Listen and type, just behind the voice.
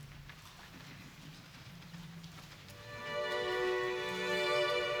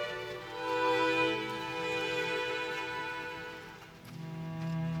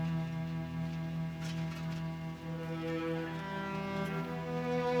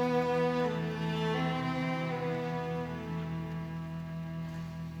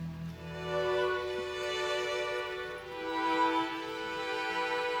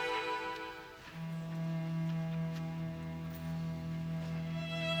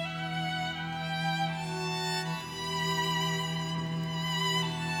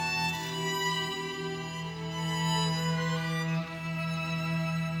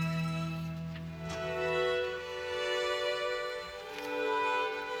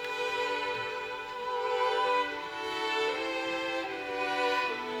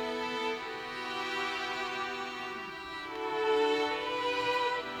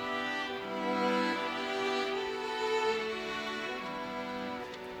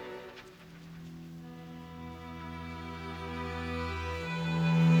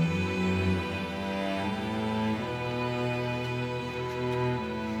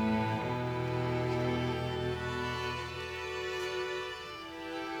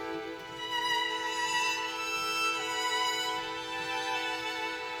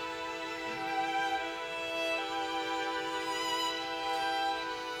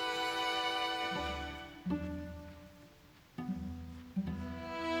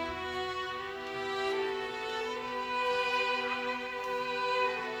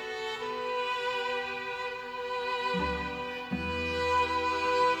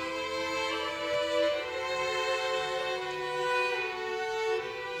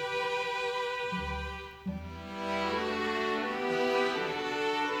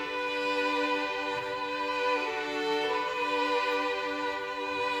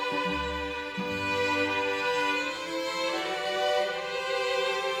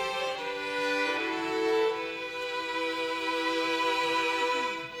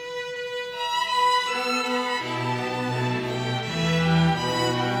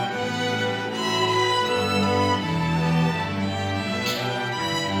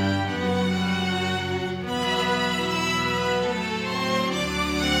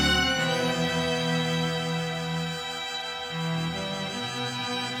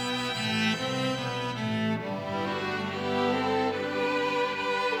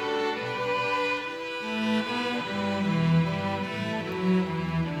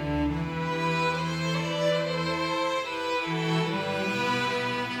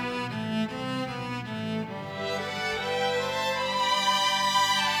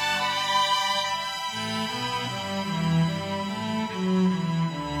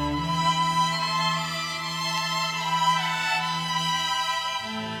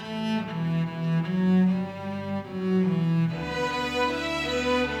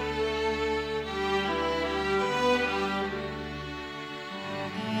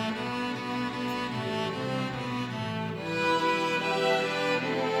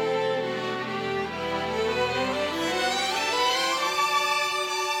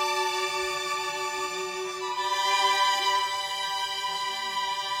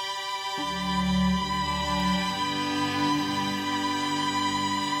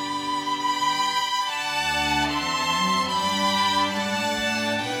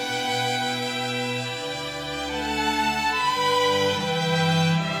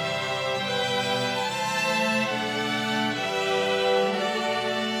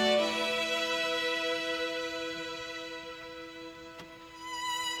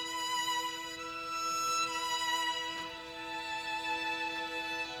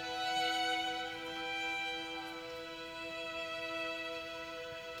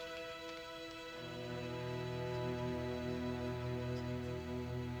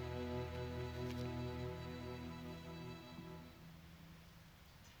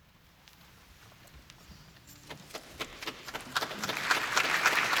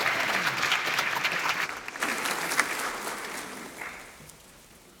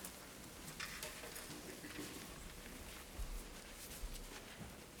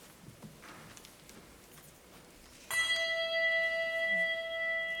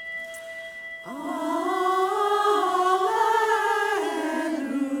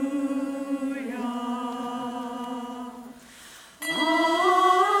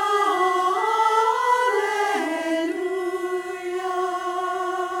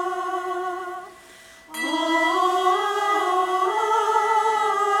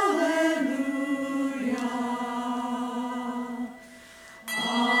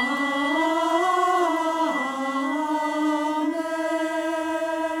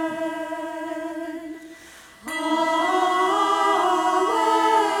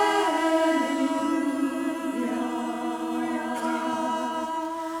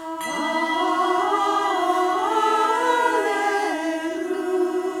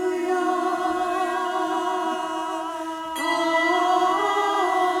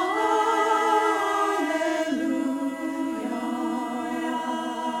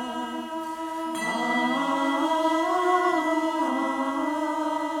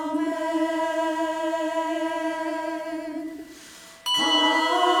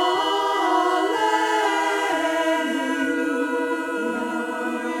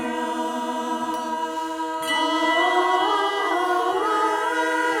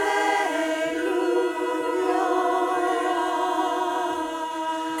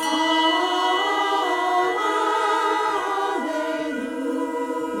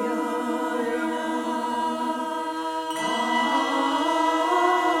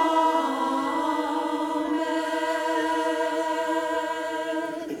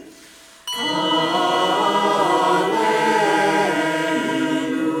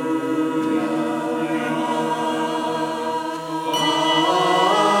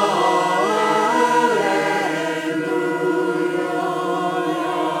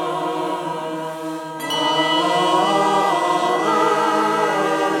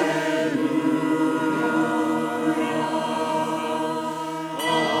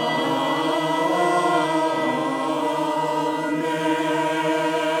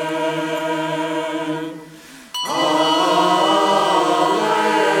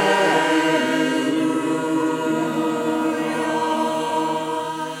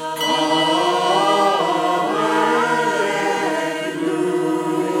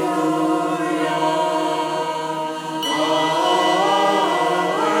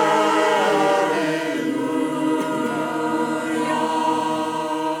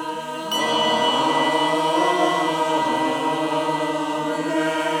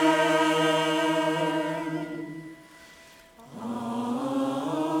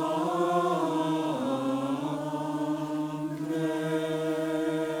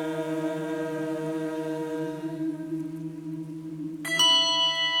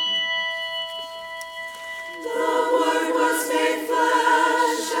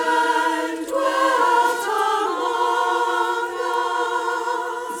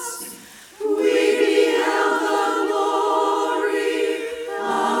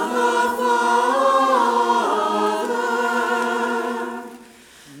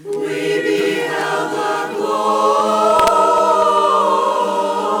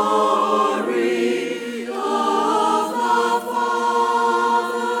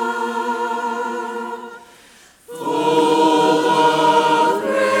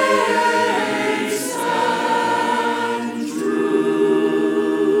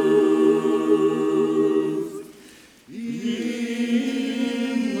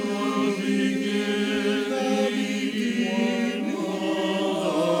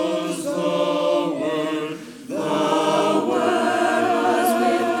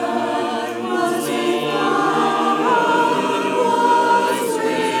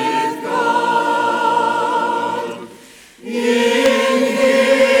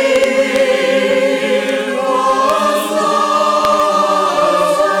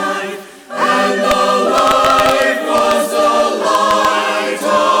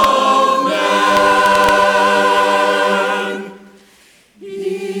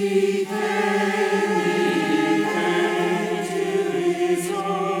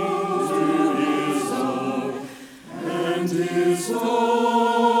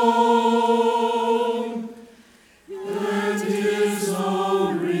and his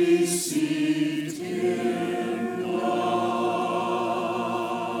own received him not.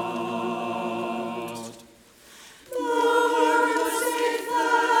 The Word was made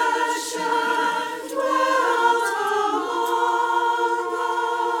flesh and dwelt among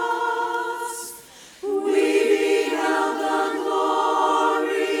us. We beheld the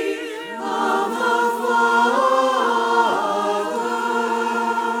glory of the Father.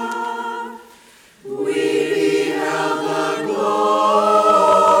 We beheld the glory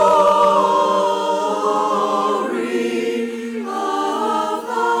of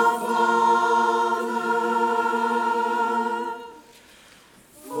the Father,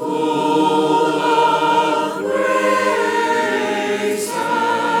 full of grace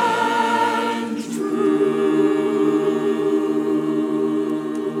and truth.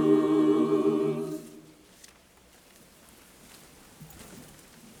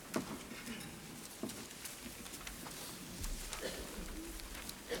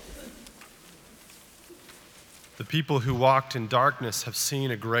 The people who walked in darkness have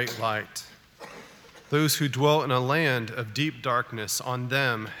seen a great light. Those who dwell in a land of deep darkness, on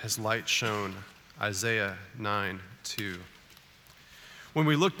them has light shone. Isaiah 9:2. When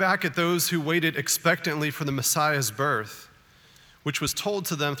we look back at those who waited expectantly for the Messiah's birth, which was told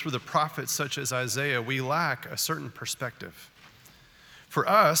to them through the prophets such as Isaiah, we lack a certain perspective. For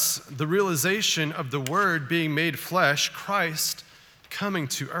us, the realization of the Word being made flesh, Christ coming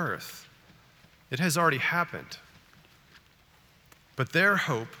to earth, it has already happened. But their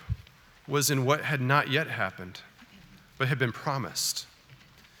hope was in what had not yet happened, but had been promised.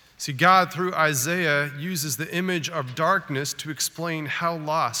 See, God, through Isaiah, uses the image of darkness to explain how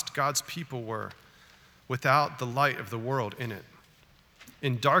lost God's people were without the light of the world in it.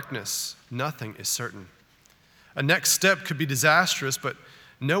 In darkness, nothing is certain. A next step could be disastrous, but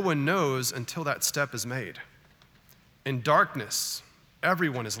no one knows until that step is made. In darkness,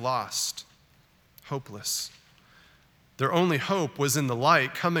 everyone is lost, hopeless. Their only hope was in the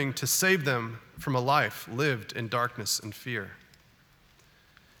light coming to save them from a life lived in darkness and fear.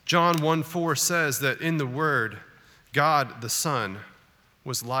 John 1:4 says that in the Word, God the Son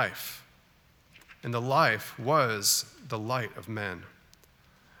was life, and the life was the light of men.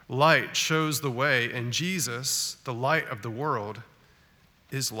 Light shows the way, and Jesus, the light of the world,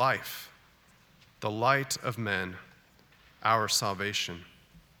 is life, the light of men, our salvation.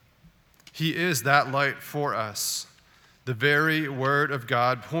 He is that light for us, the very Word of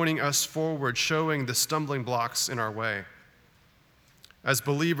God pointing us forward, showing the stumbling blocks in our way. As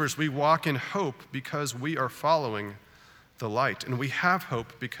believers, we walk in hope because we are following the light, and we have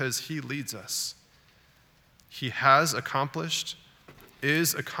hope because He leads us. He has accomplished,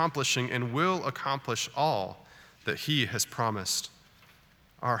 is accomplishing, and will accomplish all that He has promised.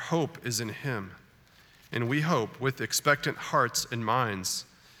 Our hope is in Him, and we hope with expectant hearts and minds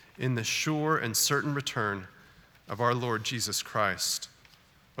in the sure and certain return of our Lord Jesus Christ.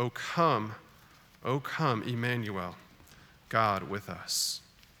 O come, Emmanuel, God with us.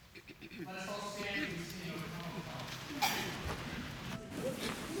 Let us all stand and sing.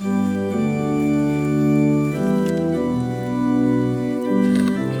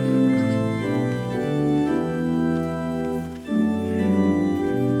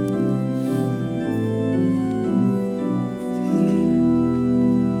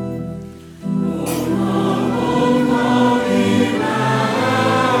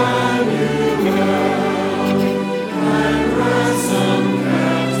 Ransom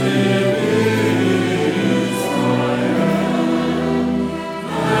captive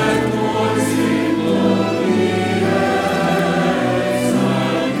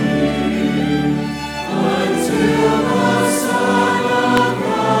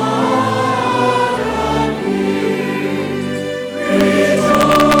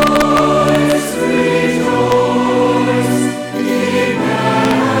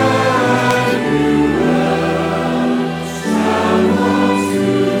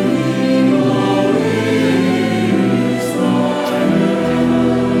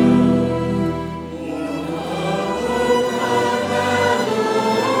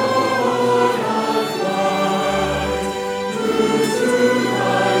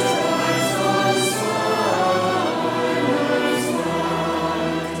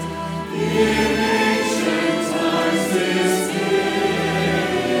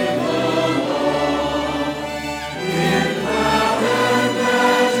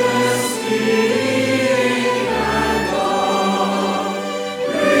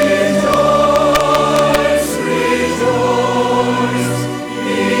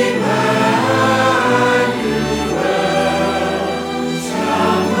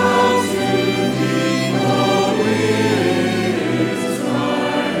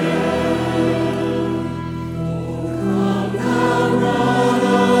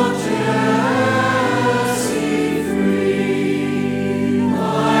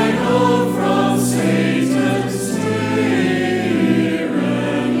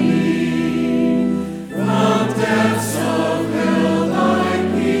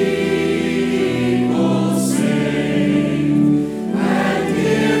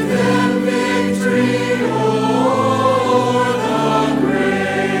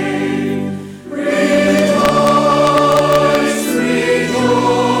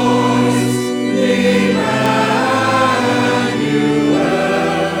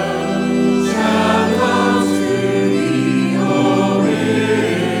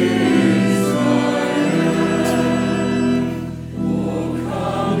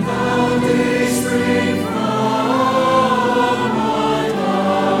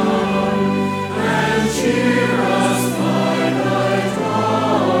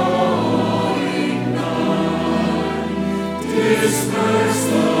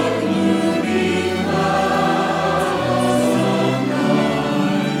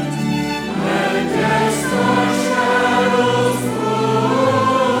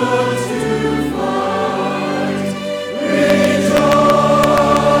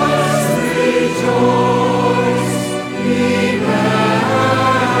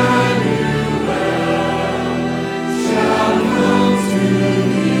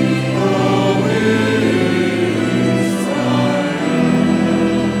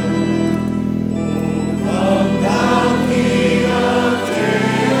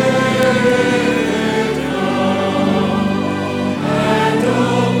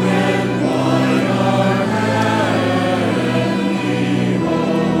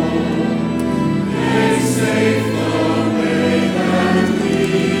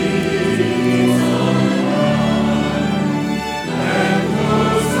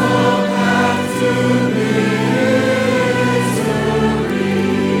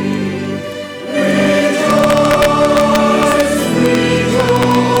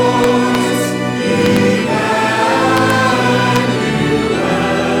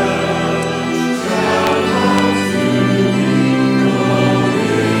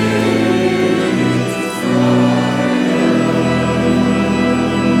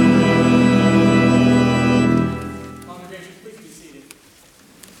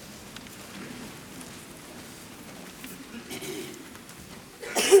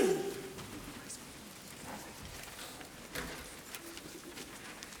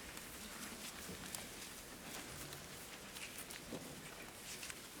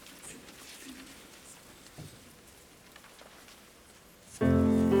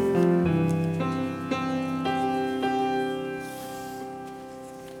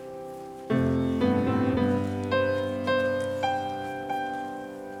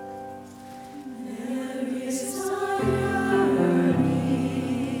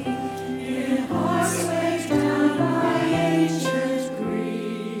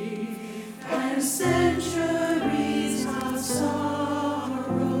centuries of sorrow,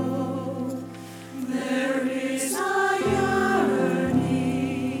 there is a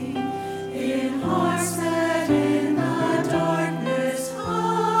yearning in hearts that in the darkness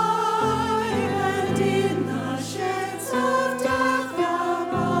hide, and in the shades of death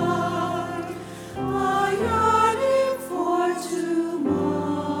abide, a yearning for tomorrow.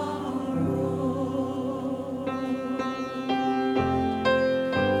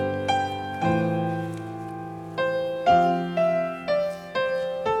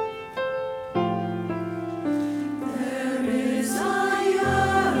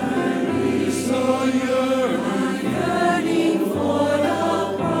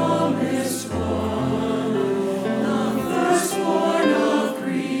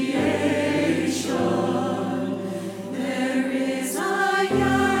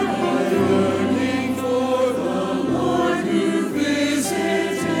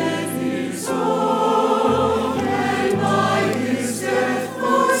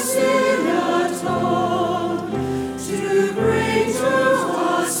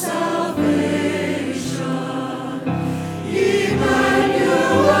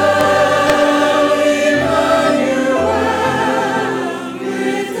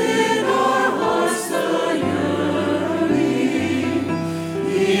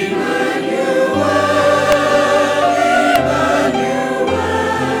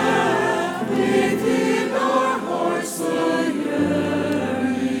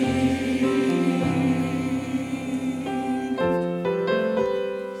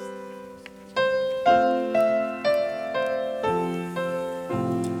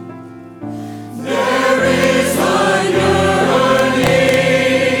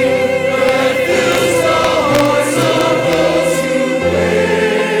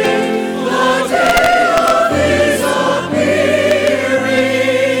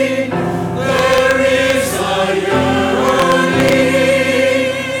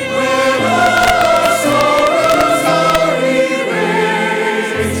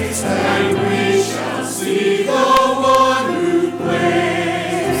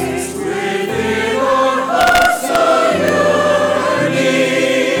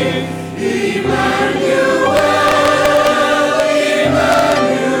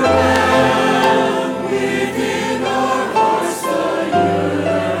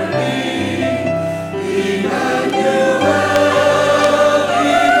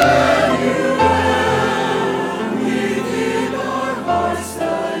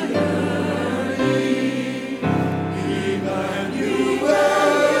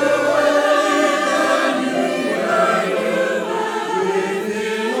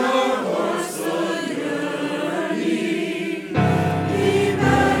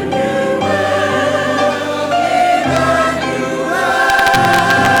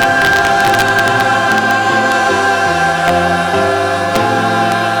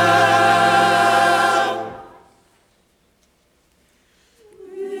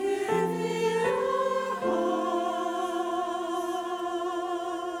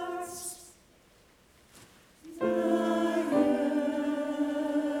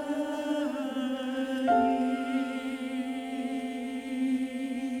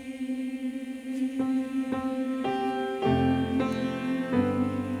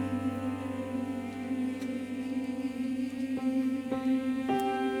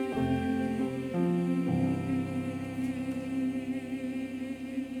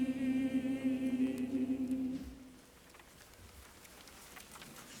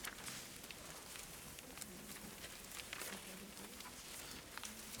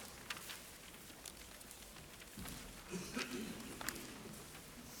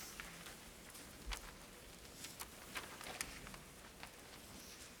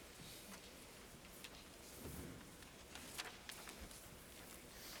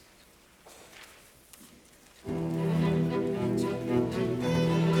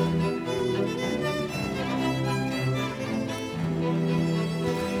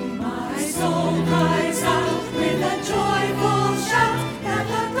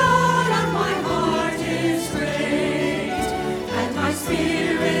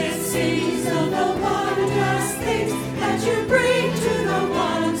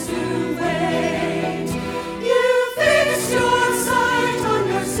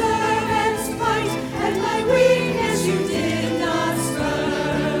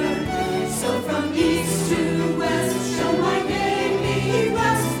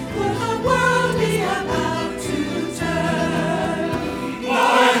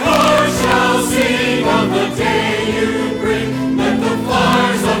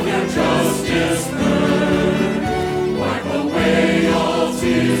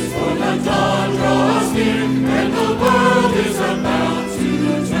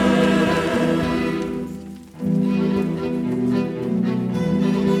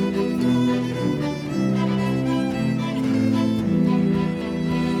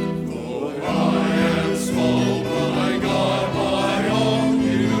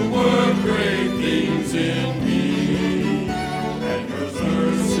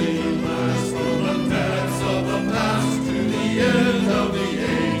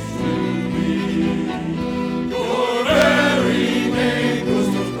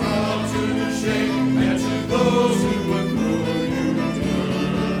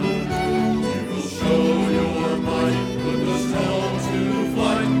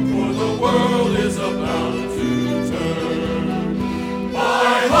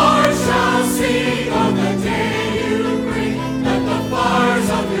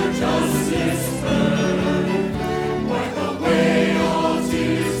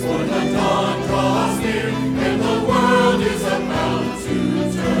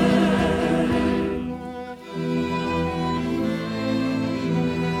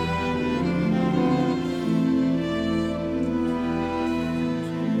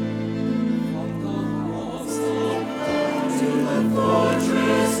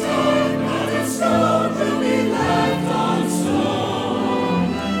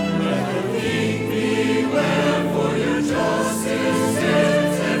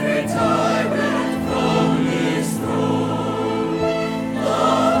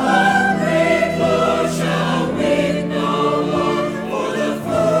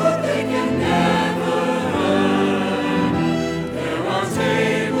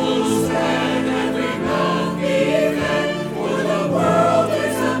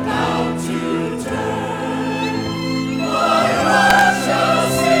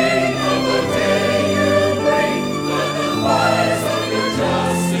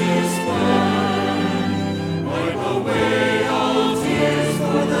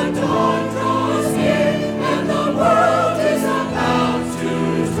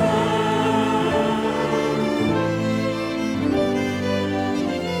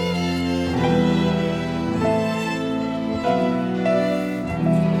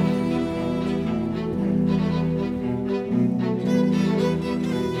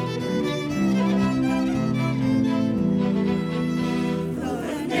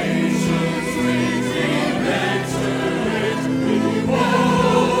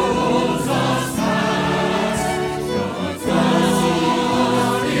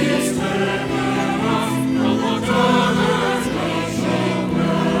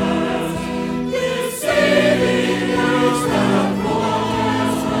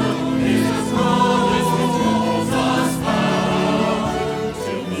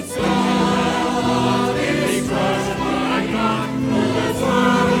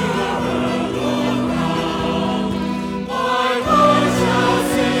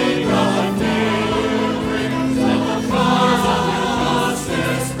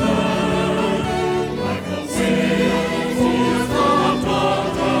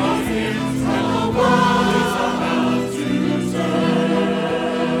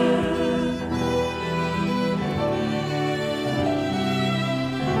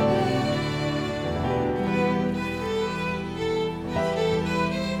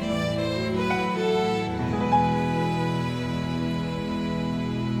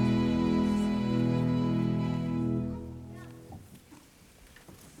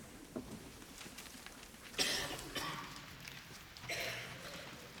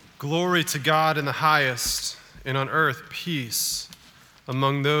 Glory to God in the highest, and on earth peace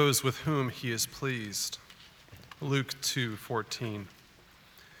among those with whom he is pleased. Luke 2:14.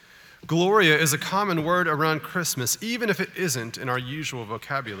 Gloria is a common word around Christmas, even if it isn't in our usual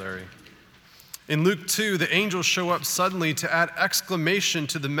vocabulary. In Luke 2, the angels show up suddenly to add exclamation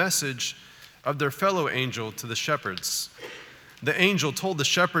to the message of their fellow angel to the shepherds. The angel told the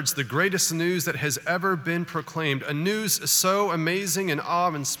shepherds the greatest news that has ever been proclaimed, a news so amazing and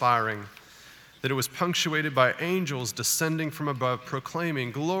awe-inspiring that it was punctuated by angels descending from above,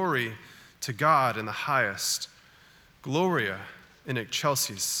 proclaiming, "Glory to God in the highest, Gloria in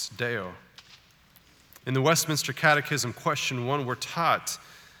excelsis Deo." In the Westminster Catechism, question 1, we're taught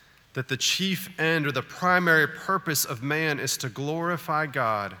that the chief end or the primary purpose of man is to glorify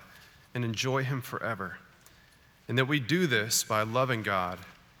God and enjoy him forever, and that we do this by loving God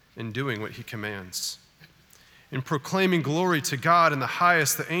and doing what he commands. In proclaiming glory to God in the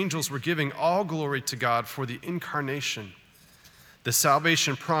highest, the angels were giving all glory to God for the incarnation, the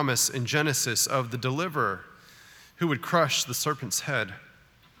salvation promise in Genesis of the deliverer who would crush the serpent's head.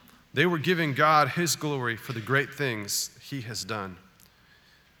 They were giving God his glory for the great things he has done.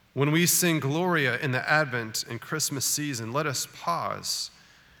 When we sing Gloria in the Advent and Christmas season, let us pause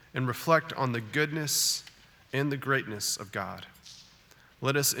and reflect on the goodness and the greatness of God.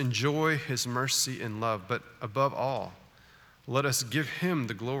 Let us enjoy his mercy and love, but above all, let us give him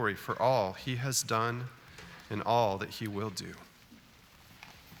the glory for all he has done and all that he will do.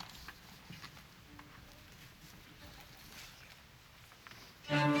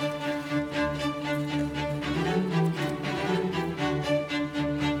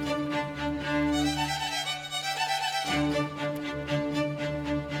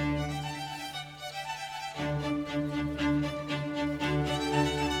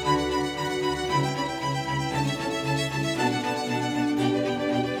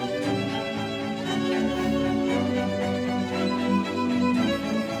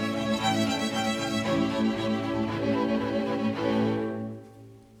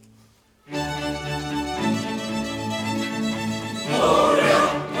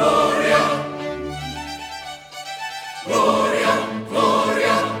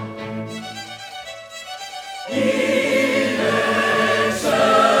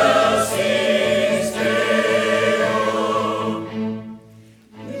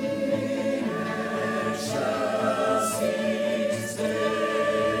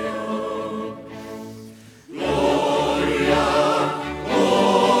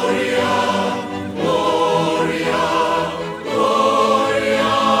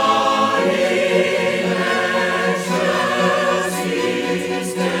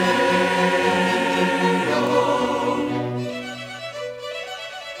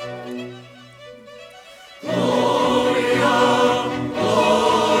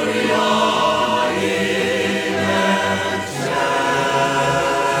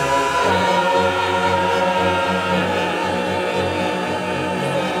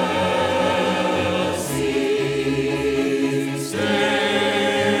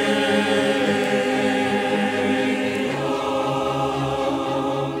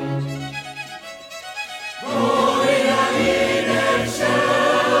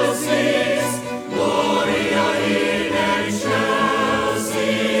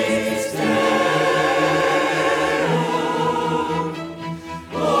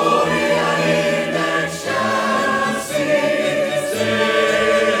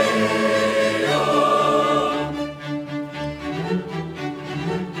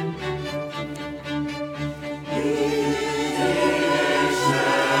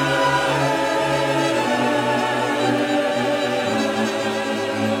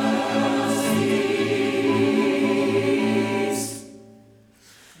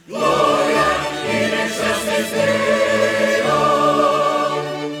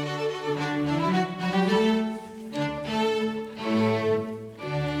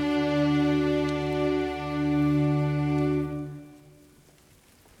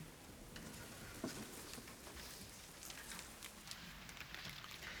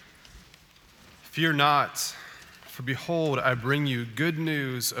 Fear not, for behold, I bring you good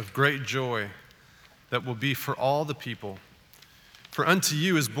news of great joy that will be for all the people. For unto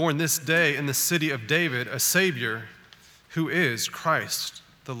you is born this day in the city of David a Savior, who is Christ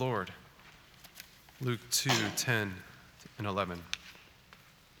the Lord. Luke 2:10 and 11.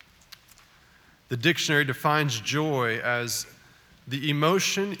 The dictionary defines joy as the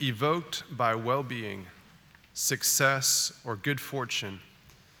emotion evoked by well-being, success, or good fortune,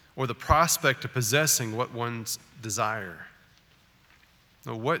 or the prospect of possessing what one's desire.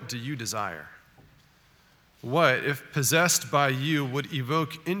 Now, what do you desire? What, if possessed by you, would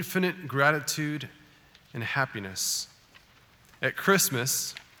evoke infinite gratitude and happiness? At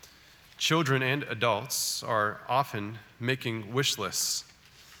Christmas, children and adults are often making wish lists.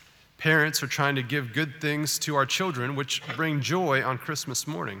 Parents are trying to give good things to our children, which bring joy on Christmas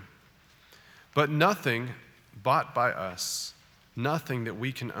morning. But nothing bought by us, nothing that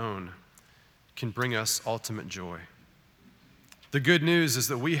we can own, can bring us ultimate joy. The good news is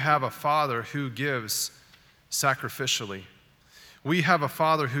that we have a Father who gives sacrificially. We have a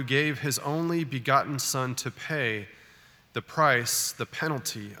Father who gave his only begotten Son to pay the price, the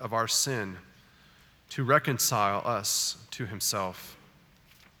penalty of our sin, to reconcile us to himself.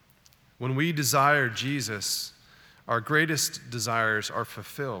 When we desire Jesus, our greatest desires are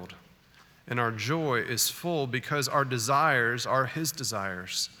fulfilled, and our joy is full because our desires are his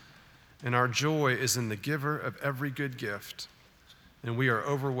desires, and our joy is in the giver of every good gift, and we are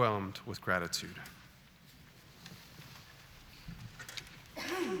overwhelmed with gratitude.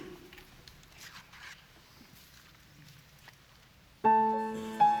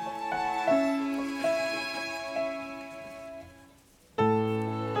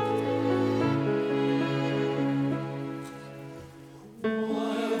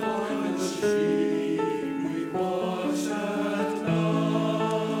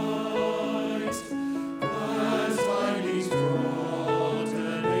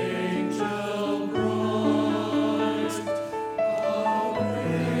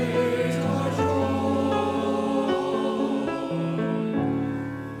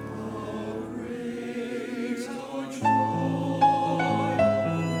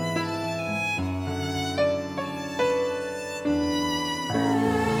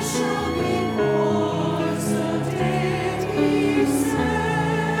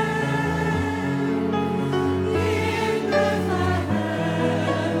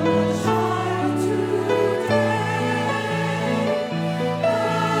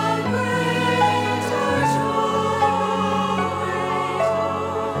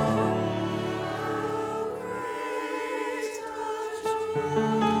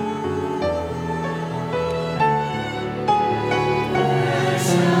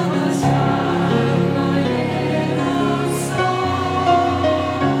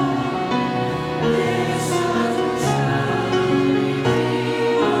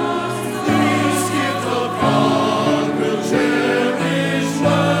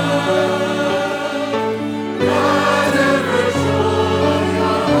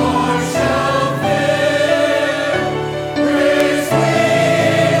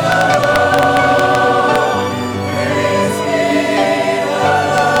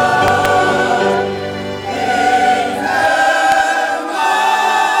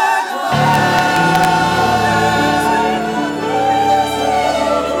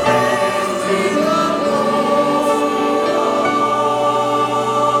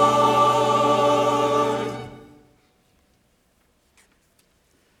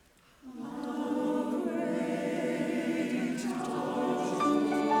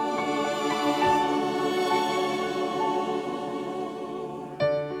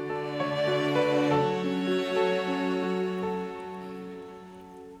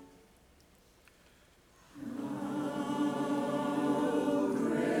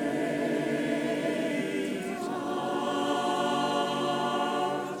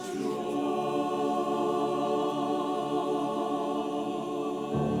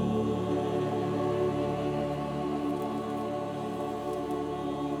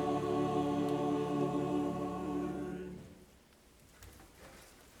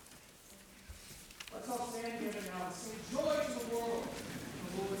 See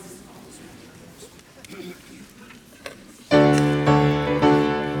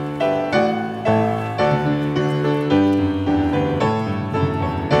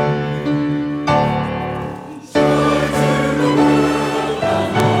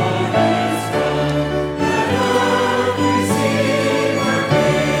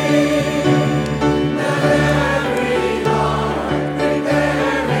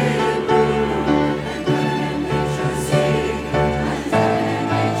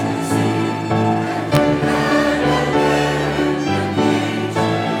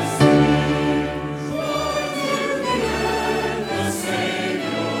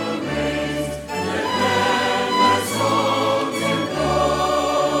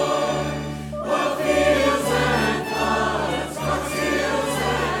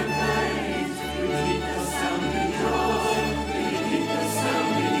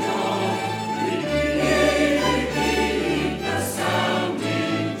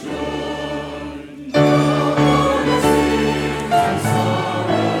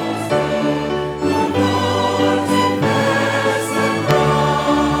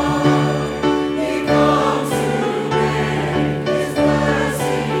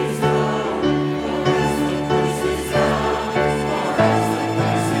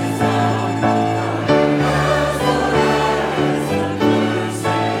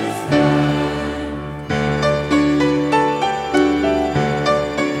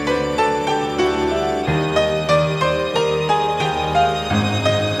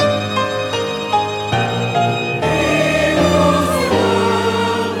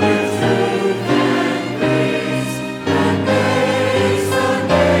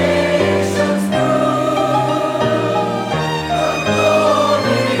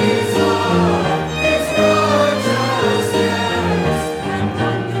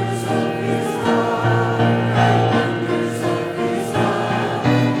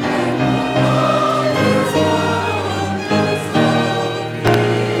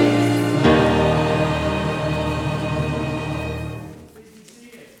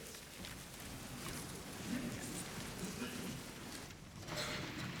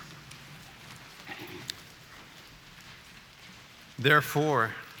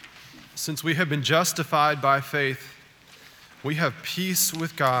Therefore, since we have been justified by faith, we have peace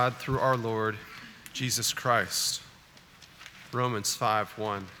with God through our Lord Jesus Christ. Romans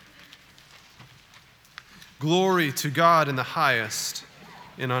 5:1. Glory to God in the highest,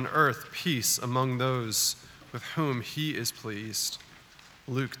 and on earth peace among those with whom he is pleased.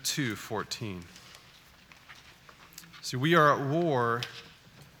 Luke 2:14. See, we are at war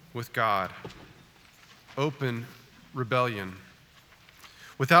with God. Open rebellion.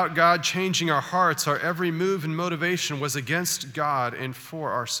 Without God changing our hearts, our every move and motivation was against God and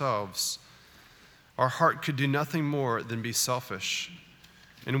for ourselves. Our heart could do nothing more than be selfish,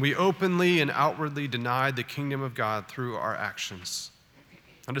 and we openly and outwardly denied the kingdom of God through our actions.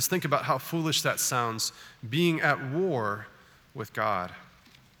 Now just think about how foolish that sounds, being at war with God.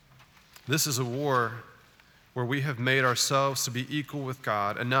 This is a war where we have made ourselves to be equal with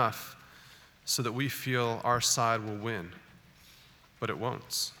God enough so that we feel our side will win. But it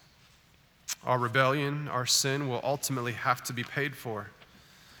won't. Our rebellion, our sin will ultimately have to be paid for.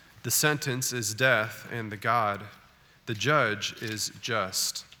 The sentence is death, and the judge is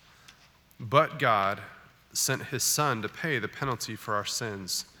just. But God sent his Son to pay the penalty for our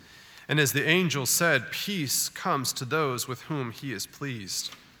sins. And as the angel said, peace comes to those with whom he is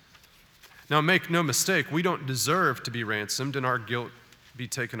pleased. Now make no mistake, we don't deserve to be ransomed and our guilt be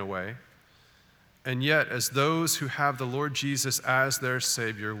taken away. And yet, as those who have the Lord Jesus as their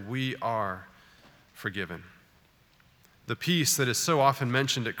Savior, we are forgiven. The peace that is so often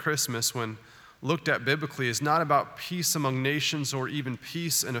mentioned at Christmas when looked at biblically is not about peace among nations or even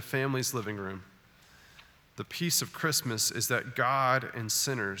peace in a family's living room. The peace of Christmas is that God and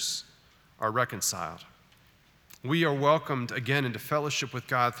sinners are reconciled. We are welcomed again into fellowship with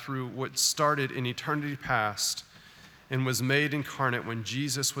God through what started in eternity past and was made incarnate when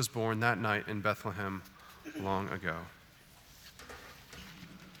Jesus was born that night in Bethlehem long ago.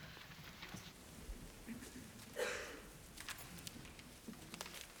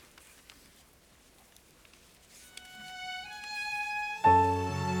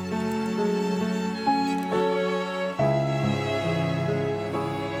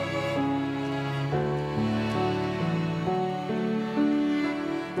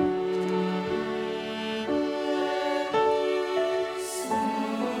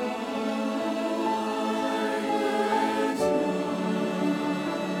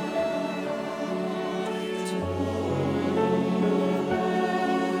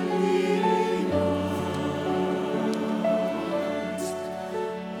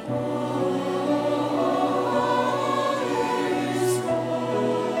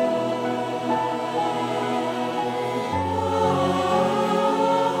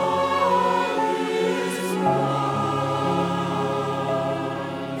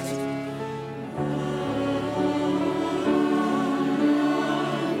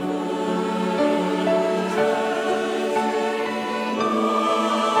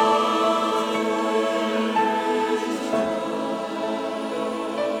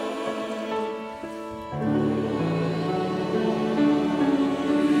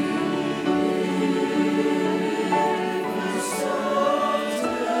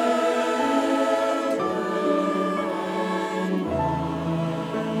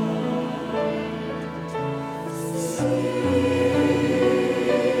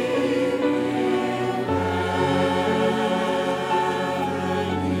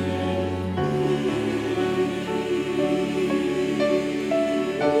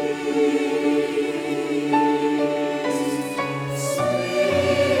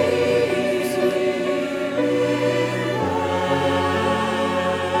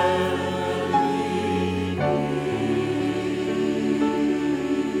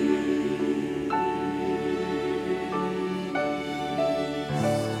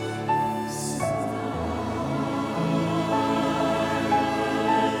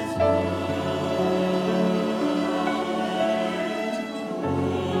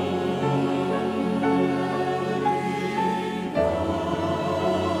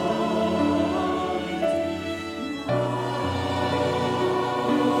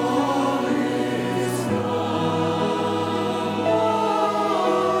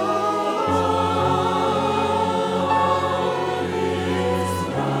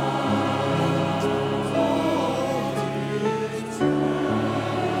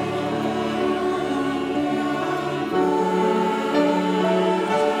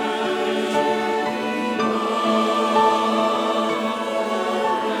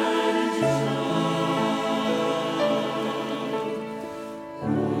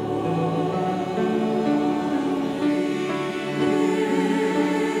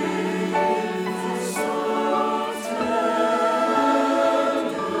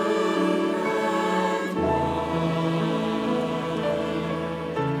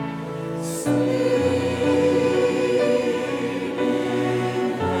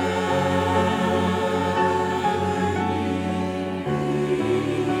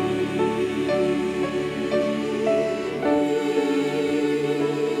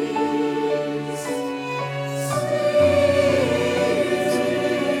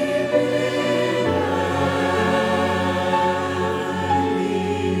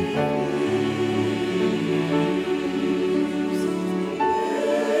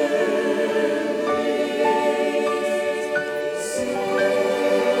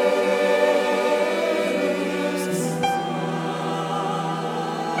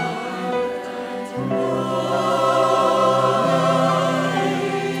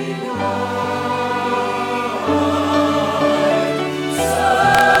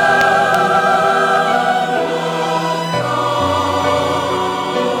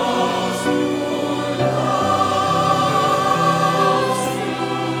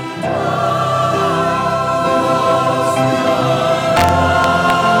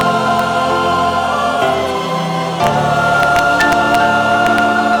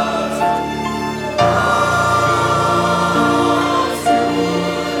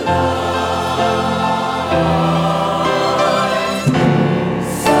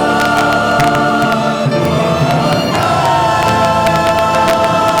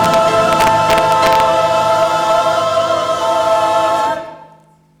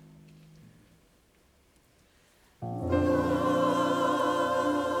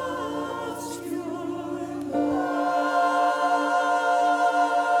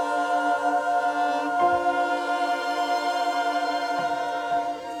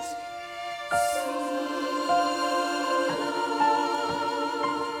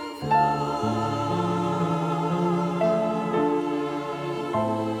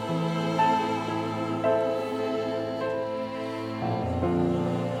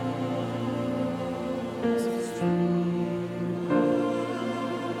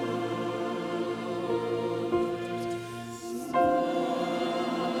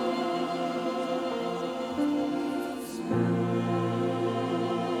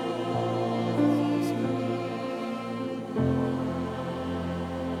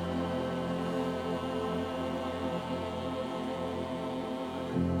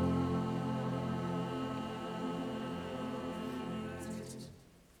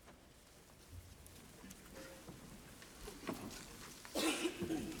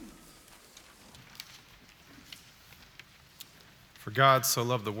 For God so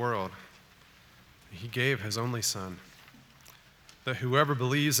loved the world, he gave his only Son, that whoever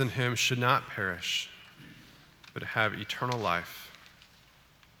believes in him should not perish, but have eternal life.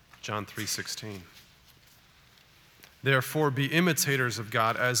 John 3:16. Therefore, be imitators of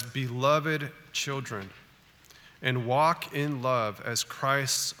God as beloved children, and walk in love as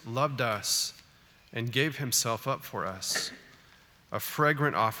Christ loved us and gave himself up for us, a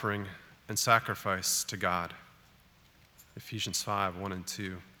fragrant offering and sacrifice to God. Ephesians 5:1 and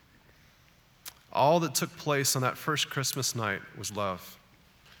 2. All that took place on that first Christmas night was love.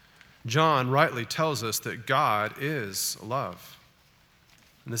 John rightly tells us that God is love.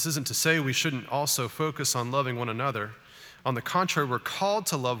 And this isn't to say we shouldn't also focus on loving one another. On the contrary, we're called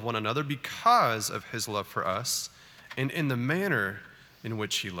to love one another because of his love for us and in the manner in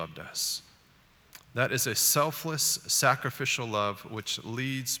which he loved us. That is a selfless, sacrificial love which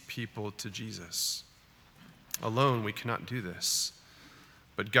leads people to Jesus. Alone, we cannot do this.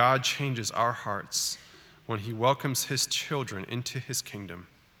 But God changes our hearts when he welcomes his children into his kingdom.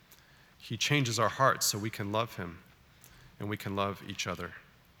 He changes our hearts so we can love him and we can love each other.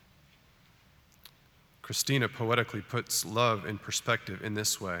 Christina poetically puts love in perspective in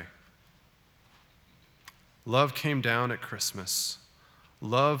this way. Love came down at Christmas.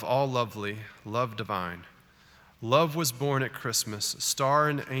 Love all lovely, love divine. Love was born at Christmas. Star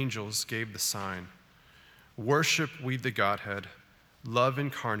and angels gave the sign. Worship we the Godhead, love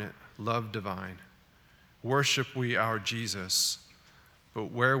incarnate, love divine. Worship we our Jesus,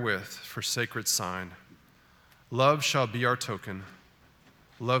 but wherewith for sacred sign. Love shall be our token,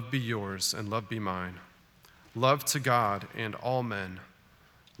 love be yours and love be mine. Love to God and all men,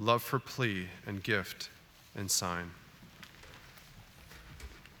 love for plea and gift and sign.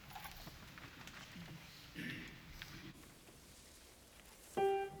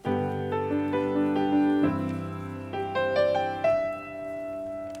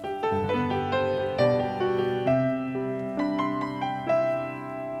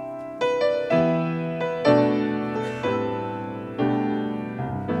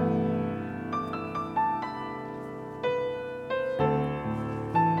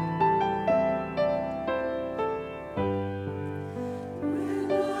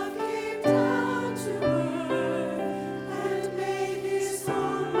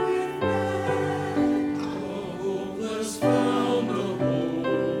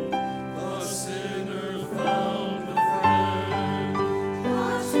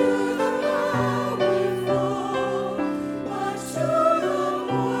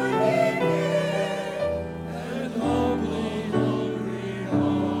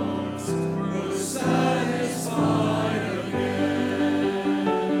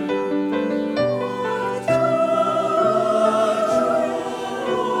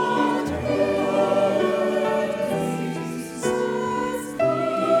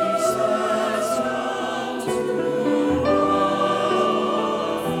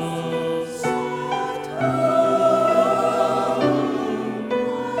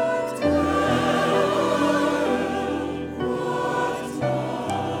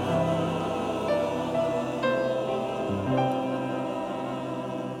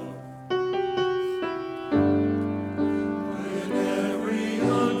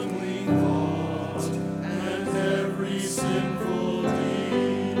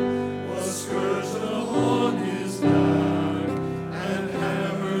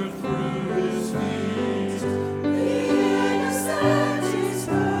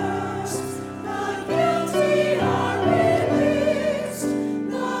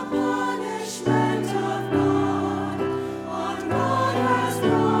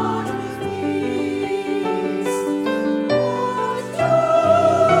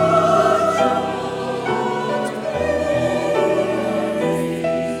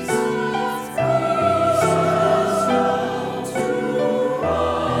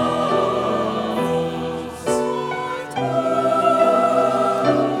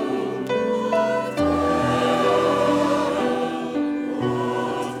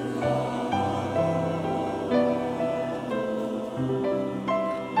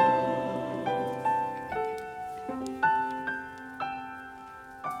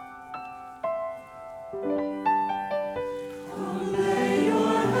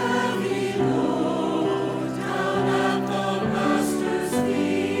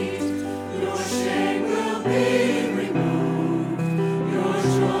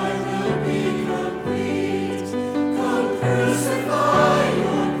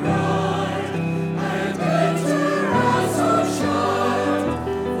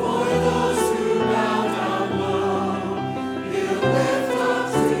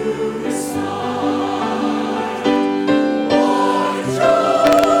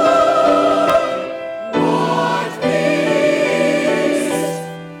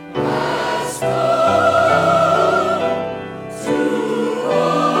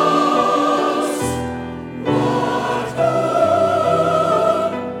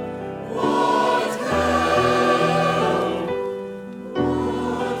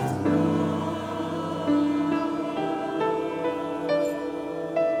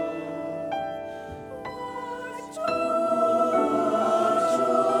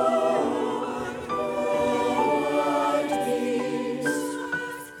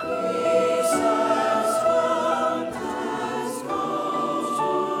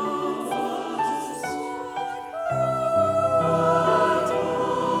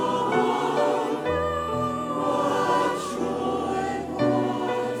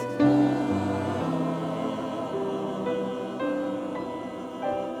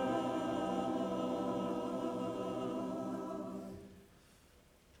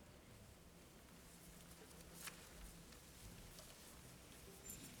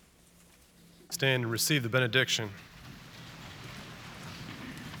 stand and receive the benediction.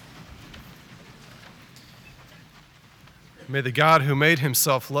 May the God who made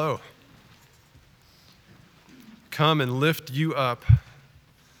himself low come and lift you up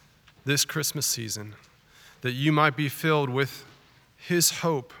this Christmas season, that you might be filled with his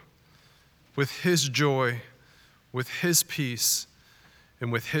hope, with his joy, with his peace,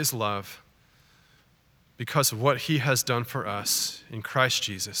 and with his love, because of what he has done for us in Christ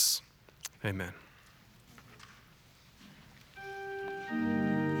Jesus. Amen.